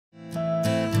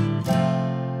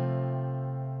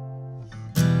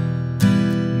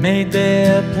made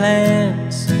their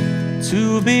plans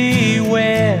to be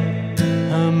wed.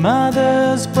 Her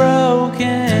mother's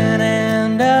broken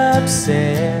and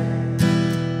upset.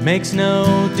 Makes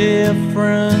no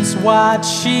difference what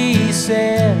she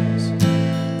says,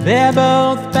 they're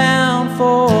both bound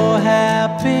for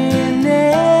happiness.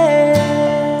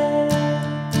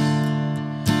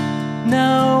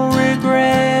 No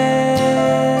regrets,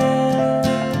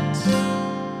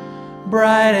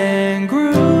 bride and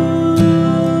groom,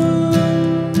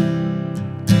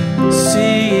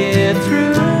 see it through.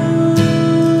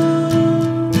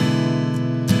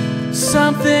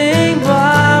 Something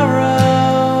borrowed,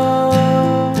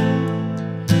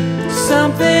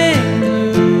 something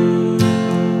new,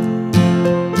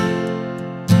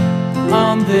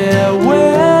 on their way.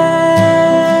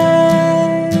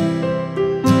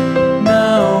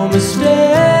 No mistake,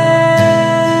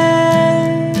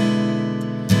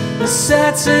 the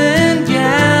satin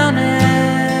gown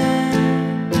and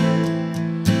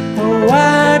a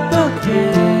white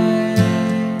bouquet.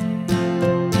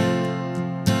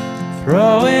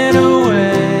 Throw it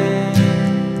away.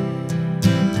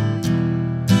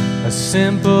 A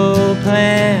simple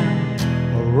plan,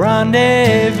 a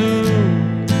rendezvous.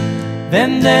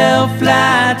 Then they'll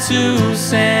fly to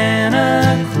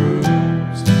Santa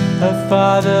Cruz. Her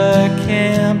father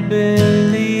can't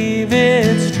believe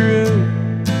it's true.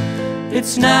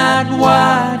 It's not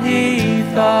what he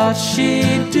thought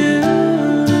she'd do.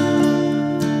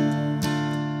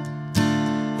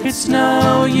 It's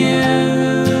no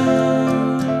use,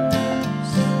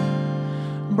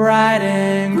 bride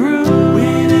and groom.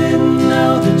 We didn't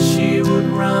know that she would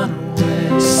run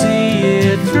away. See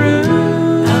it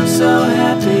through. I'm so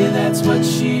happy, that's what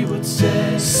she would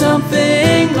say.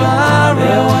 Something borrowed,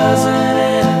 there wasn't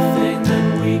anything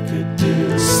that we could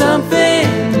do.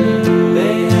 Something new,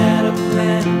 they had a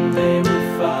plan and they would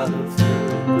follow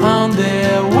through. On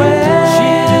their way,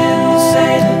 she didn't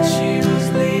say that she was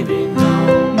leaving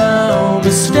home. No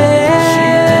mistake, she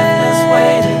left us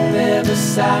waiting there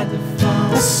beside the phone.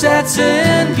 A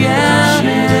satin gown,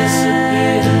 she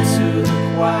disappeared into the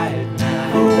quiet night.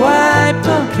 A white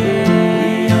bouquet,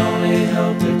 we only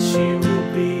hope that she will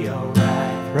be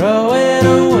alright. Throw it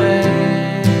away.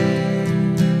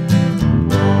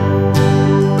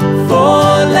 For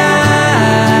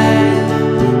life,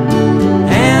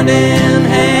 hand in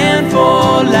hand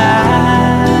for life.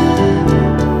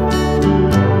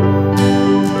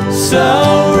 So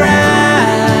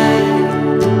right,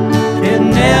 it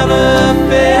never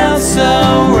felt so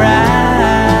right.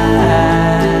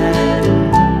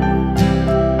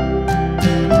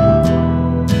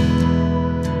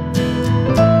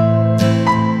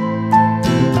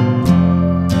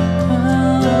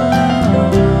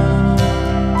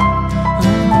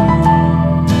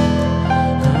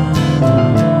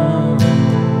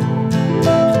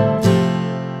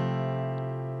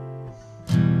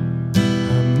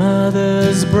 Her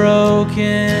mother's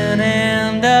broken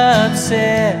and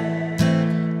upset.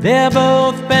 They're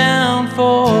both bound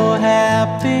for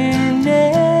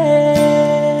happiness.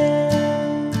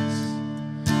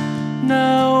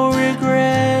 No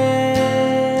regrets,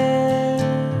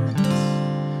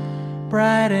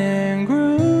 bride and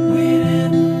groom. We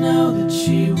didn't know that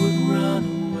she would run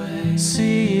away.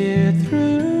 See it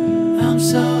through. I'm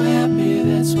so happy,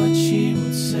 that's what she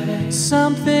would say.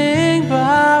 Something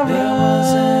borrowed, there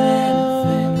wasn't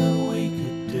anything that we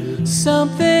could do.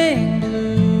 Something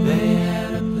blue, they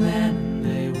had a plan and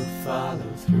they would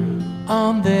follow through.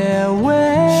 On their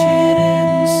way, she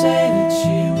didn't say that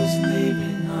she was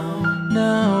leaving home.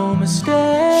 No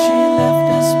mistake, she left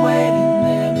us waiting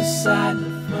there beside the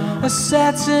phone. A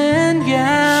satin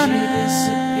gown, she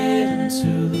disappeared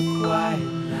into the quiet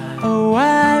night. A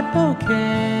white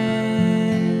bouquet,